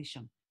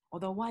situation.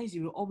 Otherwise,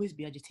 you will always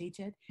be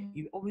agitated,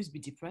 you will always be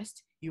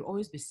depressed, you will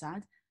always be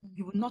sad,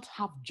 you will not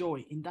have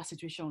joy in that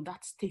situation,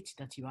 that state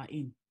that you are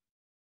in.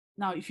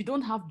 Now, if you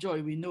don't have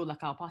joy, we know,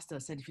 like our pastor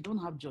said, if you don't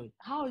have joy,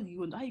 how are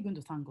you going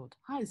to thank God?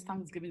 How is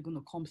Thanksgiving going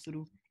to come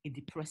through a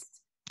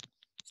depressed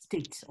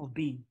state of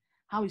being?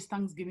 How is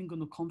Thanksgiving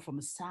going to come from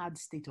a sad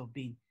state of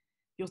being?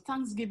 Your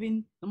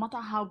Thanksgiving, no matter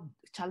how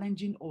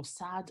challenging or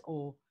sad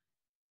or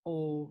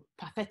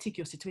pathetic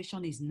your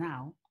situation is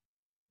now,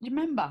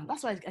 remember,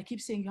 that's why I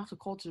keep saying you have to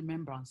call to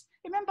remembrance.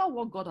 Remember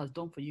what God has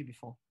done for you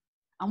before.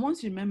 And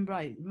once you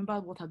remember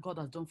what God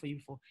has done for you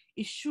before,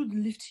 it should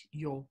lift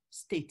your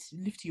state,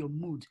 lift your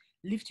mood,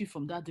 lift you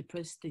from that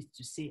depressed state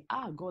to say,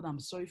 God,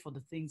 I'm sorry for the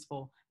things,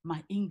 for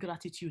my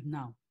ingratitude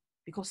now.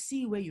 Because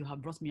see where you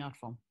have brought me out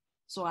from.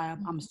 So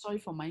I'm sorry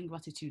for my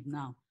ingratitude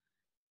now.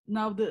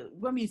 Now,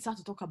 when we start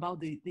to talk about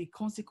the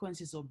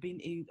consequences of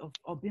being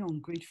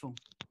ungrateful,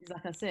 is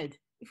like I said,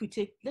 if we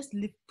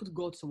put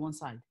God to one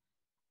side,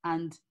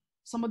 and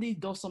somebody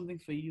does something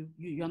for you,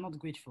 you're not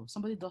grateful.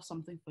 Somebody does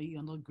something for you,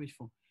 you're not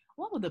grateful.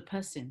 What would the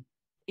person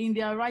in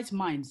their right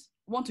minds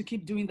want to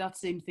keep doing that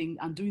same thing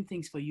and doing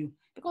things for you?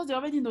 Because they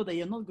already know that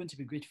you're not going to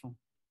be grateful.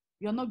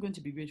 You're not going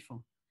to be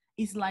grateful.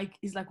 It's like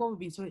what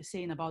we've been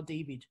saying about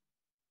David.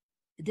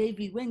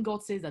 David, when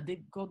God says that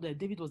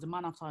David was the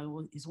man after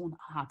his own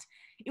heart,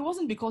 it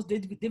wasn't because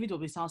David was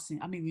without sin.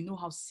 I mean, we know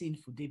how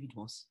sinful David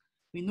was.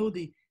 We know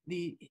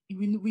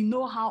we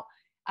know how,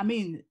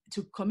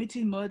 to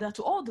committing murder,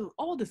 to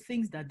all the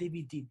things that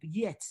David did.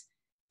 Yet,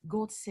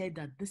 God said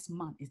that this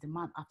man is the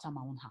man after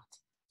my own heart.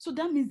 So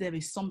that means there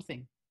is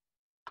something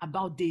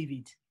about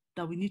David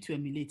that we need to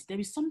emulate. There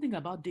is something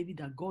about David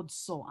that God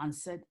saw and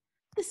said,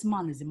 this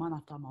man is the man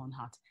after my own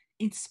heart.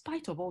 In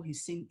spite of all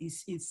his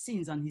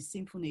sins and his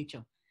sinful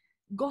nature,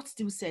 God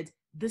still said,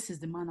 this is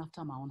the man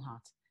after my own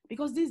heart.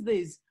 Because these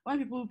days,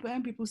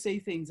 when people say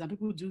things and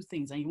people do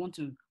things and you want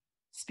to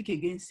speak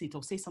against it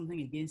or say something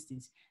against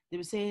it, they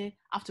will say,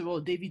 after all,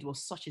 David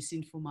was such a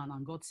sinful man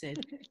and God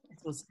said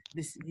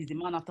he's the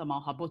man after my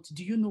own heart. But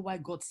do you know why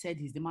God said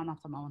he's the man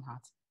after my own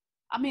heart?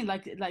 I mean,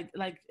 like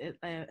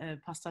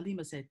Pastor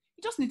Lima said,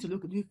 you just need to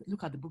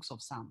look at the books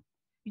of Psalm.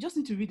 You just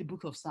need to read the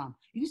book of Psalm.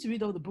 You need to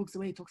read all the books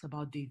where he talks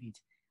about David,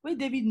 where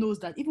David knows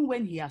that even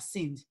when he has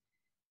sinned,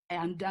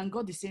 and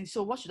God is saying,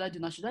 so what should I do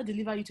now? Should I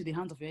deliver you to the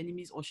hands of your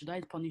enemies or should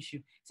I punish you?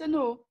 He said,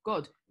 no,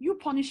 God, you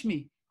punish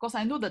me because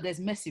I know that there's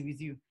mercy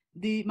with you.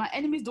 My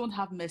enemies don't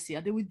have mercy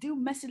and they will deal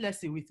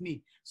mercilessly with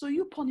me. So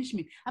you punish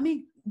me. I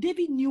mean,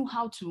 David knew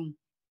how to,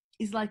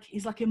 he's like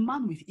a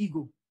man with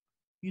ego.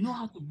 You know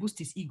how to boost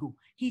his ego.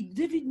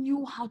 David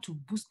knew how to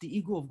boost the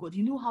ego of God.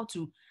 He knew how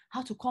to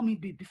come in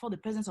before the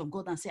presence of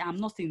God and say, I'm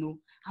nothing, no,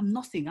 I'm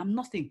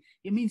nothing.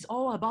 It means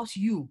all about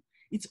you.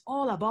 It's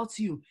all about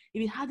you.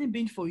 If it hadn't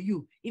been for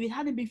you,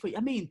 I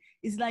mean,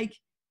 it's like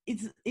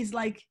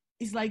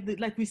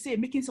we say,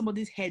 making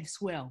somebody's head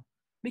swell,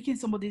 making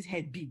somebody's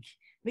head big.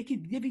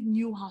 David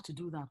knew how to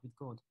do that with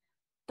God.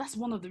 That's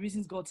one of the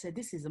reasons God said,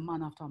 this is a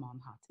man after my own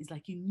heart. It's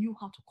like he knew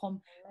how to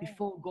come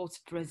before God's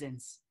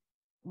presence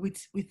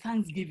with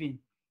thanksgiving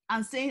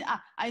and saying,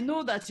 I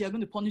know that you're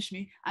going to punish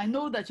me. I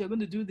know that you're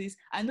going to do this.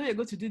 I know you're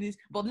going to do this,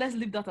 but let's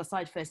leave that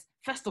aside first.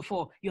 First of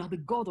all, you are the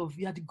God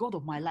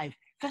of my life.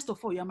 First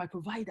of all, you are my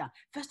provider.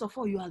 First of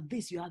all, you are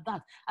this, you are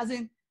that. As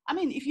in, I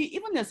mean, if you,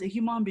 even as a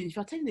human being, if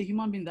you're telling a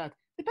human being that,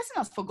 the person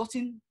has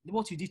forgotten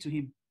what you did to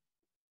him.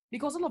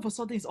 Because all of a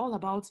sudden, it's all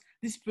about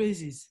these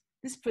praises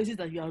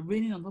that you are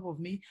raining on top of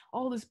me,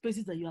 all these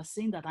praises that you are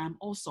saying that I am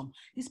awesome,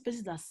 these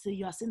praises that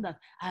you are saying that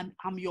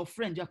I'm your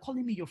friend, you are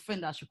calling me your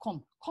friend, that I should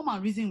come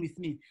and reason with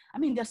me. I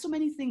mean, there's so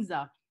many things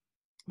that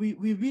we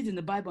read in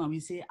the Bible and we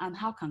say, and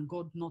how can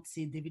God not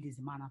say David is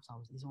a man after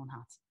his own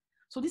heart?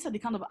 So these are the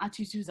kind of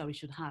attitudes that we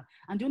should have.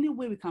 And the only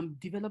way we can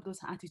develop those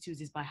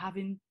attitudes is by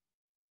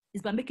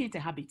making it a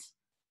habit,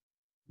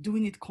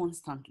 doing it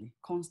constantly.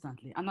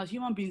 And as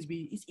human beings,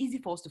 it's easy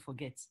for us to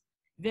forget.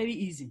 Very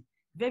easy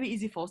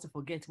for us to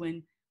forget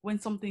when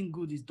something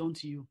good is done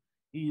to you.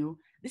 You know,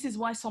 this is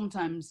why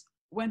sometimes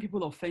when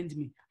people offend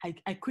me,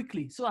 I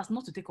quickly, so as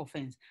not to take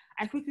offense,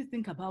 I quickly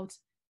think about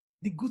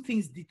the good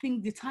things,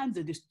 the times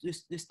that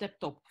they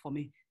stepped up for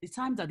me, the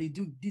times that they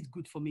did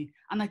good for me.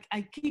 And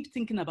I keep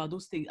thinking about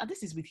those things. And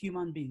this is with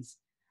human beings.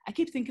 I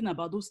keep thinking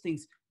about those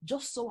things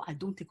just so I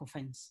don't take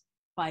offense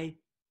by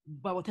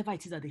whatever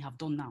it is that they have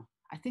done now.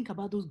 I think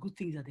about those good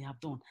things that they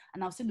have done.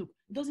 And I'll say, look,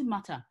 it doesn't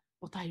matter,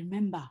 but I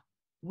remember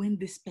when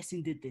this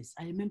person did this.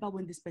 I remember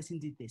when this person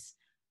did this,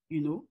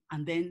 you know,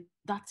 and then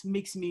that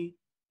makes me,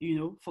 you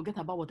know, forget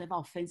about whatever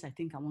offense I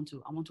think I want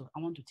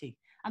to take.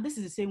 And this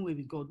is the same way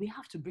with God. We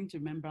have to bring to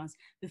remembrance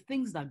the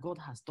things that God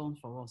has done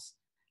for us.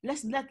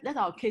 Let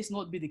our case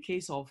not be the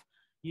case of,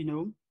 you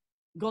know,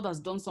 God has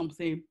done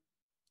something.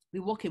 We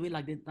walk away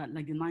like the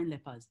 9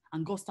 lepers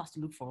and God starts to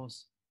look for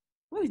us.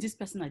 Where is this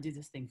person I did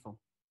this thing for?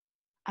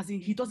 As in,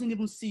 he doesn't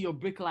even see your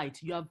brake light.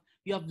 You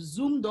have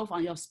zoomed off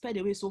and you have sped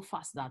away so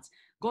fast that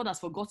God has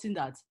forgotten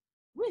that.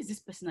 Where is this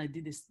person I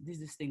did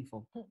this thing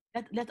for?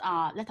 Let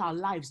our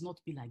lives not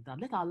be like that.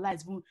 Let our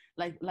lives be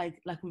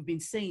like we've been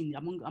saying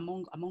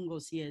among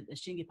us here,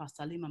 Shingi,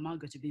 Pastor Lima,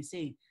 Margaret, you've been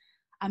saying.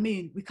 I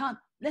mean,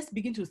 let's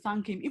begin to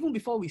thank him even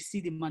before we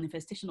see the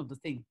manifestation of the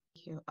thing.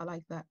 Thank you. I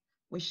like that.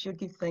 We should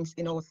give thanks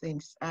in all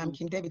things.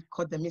 King David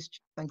called the mystery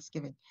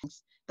Thanksgiving.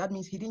 That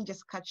means he didn't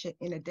just catch it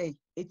in a day.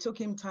 It took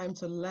him time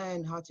to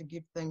learn how to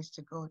give thanks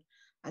to God.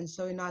 And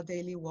so in our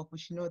daily walk, we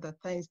should know that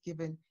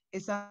Thanksgiving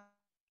is an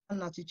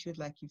attitude,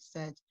 like you've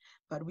said,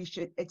 but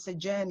it's a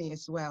journey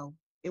as well.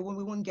 We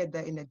won't get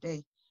there in a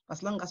day.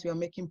 As long as we are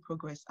making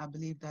progress, I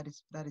believe that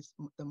is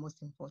the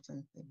most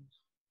important thing.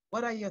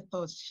 What are your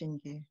thoughts,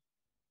 Shingi?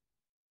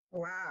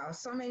 Wow,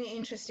 so many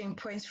interesting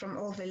points from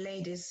all the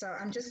ladies. So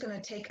I'm just going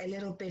to take a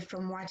little bit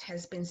from what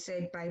has been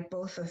said by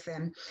both of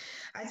them.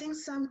 I think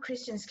some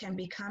Christians can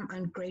become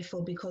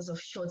ungrateful because of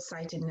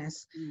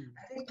short-sightedness.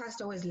 I think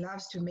Pastor always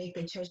loves to make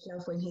the church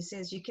laugh when he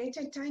says, you get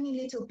a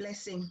tiny little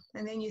blessing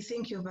and then you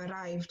think you've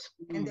arrived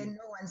and then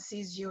no one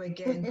sees you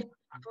again.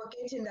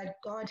 Forgetting that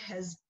God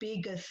has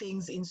bigger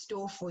things in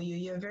store for you.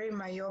 You're very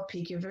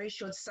myopic, you're very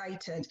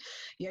short-sighted.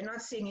 You're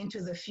not seeing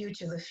into the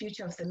future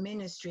of the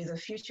ministry, the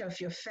future of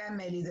your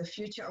family, the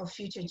future of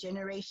future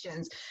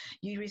generations.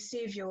 You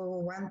receive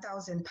your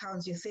 1,000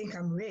 pounds, you think,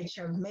 I'm rich,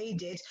 I've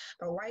made it,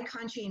 but why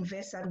can't you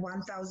invest that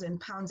 1,000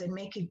 pounds and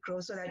make it grow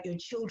so that your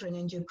children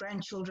and your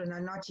grandchildren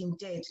are not in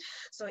debt?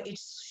 So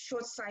it's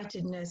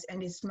short-sightedness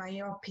and it's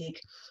myopic.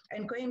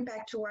 And going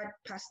back to what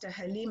Pastor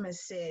Halima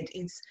said,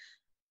 it's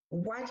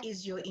what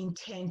is your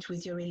intent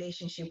with your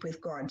relationship with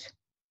God?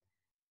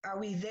 Are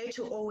we there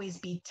to always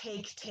be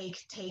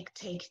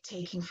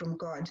taking from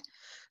God?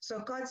 So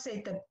God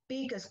said the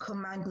biggest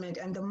commandment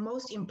and the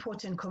most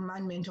important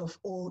commandment of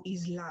all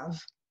is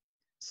love.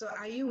 So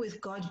are you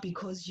with God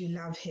because you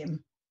love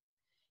him?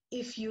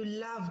 if you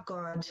love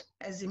God,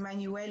 as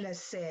Emanuela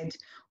said,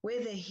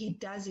 whether he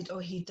does it or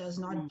he does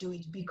not do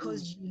it,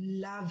 because you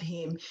love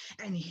him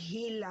and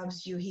he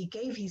loves you. He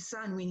gave his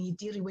son when you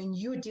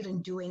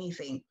didn't do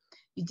anything.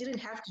 You didn't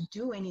have to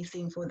do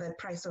anything for the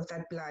price of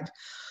that blood.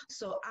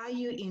 So are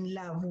you in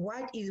love?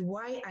 Why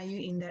are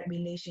you in that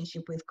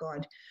relationship with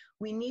God?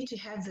 We need to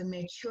have the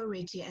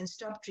maturity and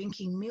stop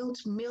drinking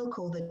milk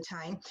all the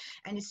time.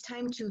 And it's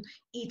time to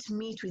eat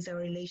meat with our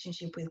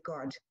relationship with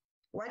God.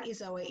 What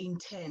is our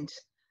intent?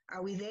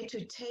 Are we there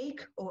to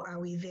take or are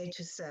we there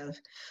to serve?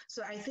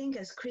 So I think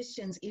as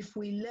Christians, if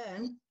we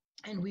learn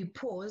and we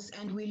pause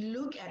and we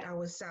look at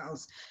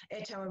ourselves,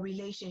 at our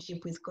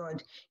relationship with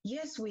God,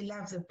 yes, we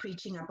love the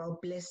preaching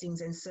about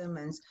blessings and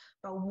sermons,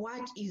 but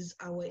what is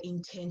our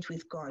intent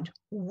with God?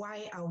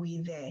 Why are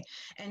we there?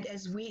 And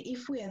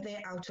if we are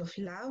there out of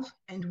love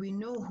and we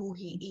know who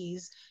he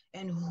is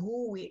and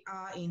who we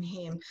are in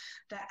him,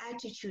 the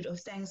attitude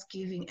of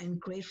thanksgiving and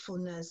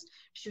gratefulness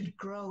should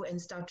grow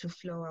and start to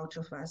flow out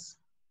of us.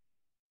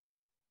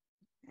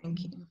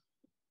 Thank you.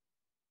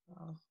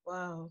 Oh,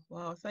 wow,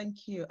 wow,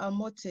 thank you. Our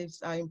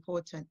motives are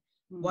important.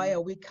 Why are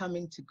we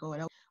coming to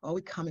God? Are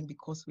we coming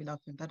because we love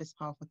him? That is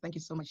powerful. Thank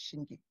you so much,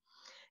 Shingi.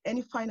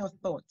 Any final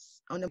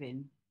thoughts on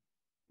the...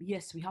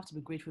 Yes, we have to be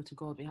grateful to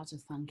God. We have to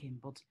thank him,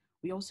 but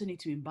we also need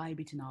to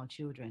imbibe it in our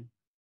children,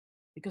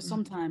 because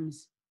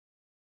sometimes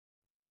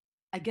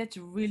I get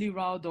really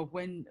riled up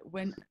when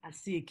I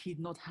see a kid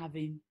not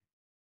having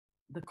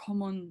the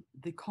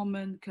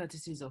common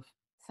courtesies of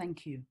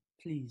thank you,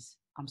 please,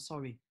 I'm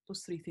sorry.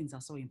 Those three things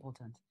are so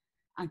important,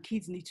 and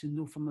kids need to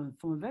know from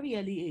a very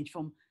early age,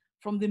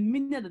 from the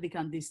minute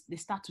that they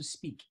start to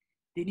speak,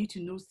 they need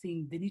to know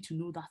things. They need to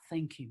know that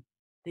thank you.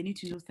 They need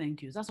to know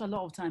thank you. That's why a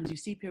lot of times you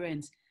see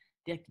parents,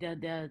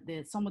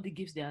 somebody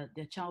gives their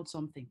child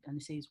something and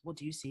they say, what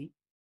do you say?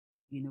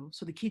 You know,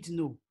 so the kids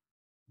know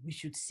we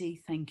should say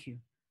thank you.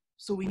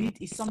 So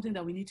it's something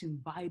that we need to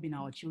imbibe in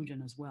our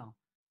children as well.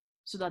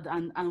 So that,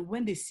 and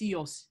when they see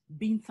us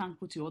being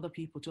thankful to other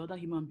people, to other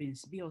human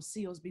beings,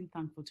 see us being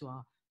thankful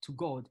to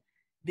God,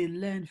 they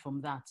learn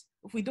from that.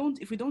 If we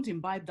don't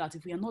imbibe that,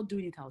 if we are not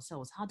doing it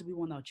ourselves, how do we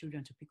want our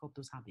children to pick up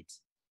those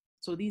habits?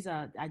 So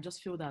I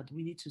just feel that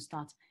we need to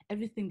start,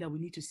 everything that we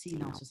need to see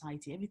in our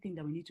society, everything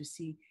that we need to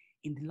see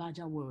in the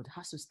larger world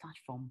has to start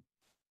from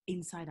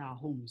inside our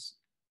homes.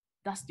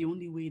 That's the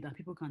only way that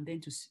people can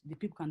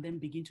then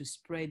begin to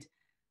spread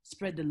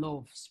the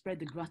love, spread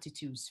the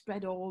gratitude,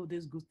 spread all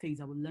these good things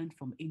that we learned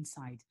from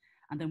inside,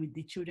 and then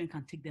the children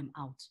can take them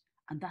out.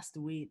 And that's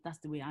the way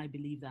I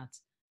believe that,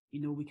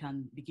 we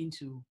can begin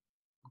to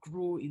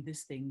grow in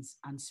these things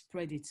and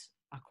spread it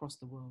across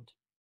the world.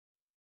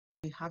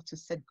 We have to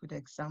set good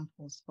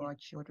examples for our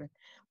children.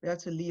 We have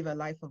to live a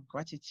life of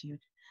gratitude,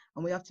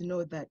 and we have to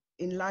know that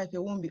in life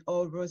it won't be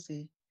all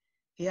rosy.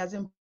 He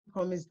hasn't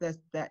promised us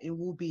that it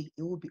will be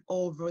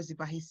all rosy,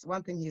 but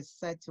one thing he has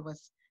said to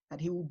us,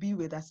 that he will be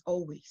with us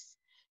always.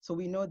 So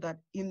we know that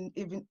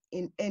even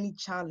in any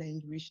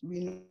challenge,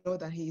 we know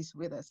that he is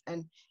with us.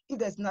 And if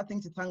there's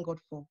nothing to thank God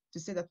for, to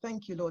say that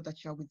thank you, Lord,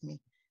 that you're with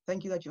me.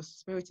 Thank you that your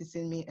spirit is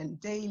in me, and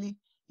daily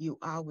you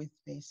are with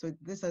me. So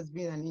this has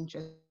been an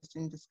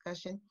interesting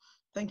discussion.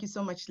 Thank you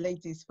so much,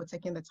 ladies, for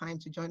taking the time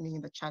to join me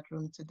in the chat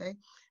room today.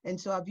 And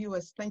to our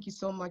viewers, thank you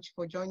so much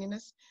for joining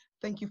us.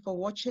 Thank you for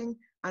watching.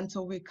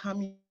 Until we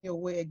come your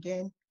way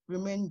again,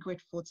 remain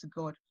grateful to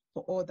God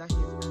for all that he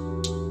has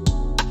done.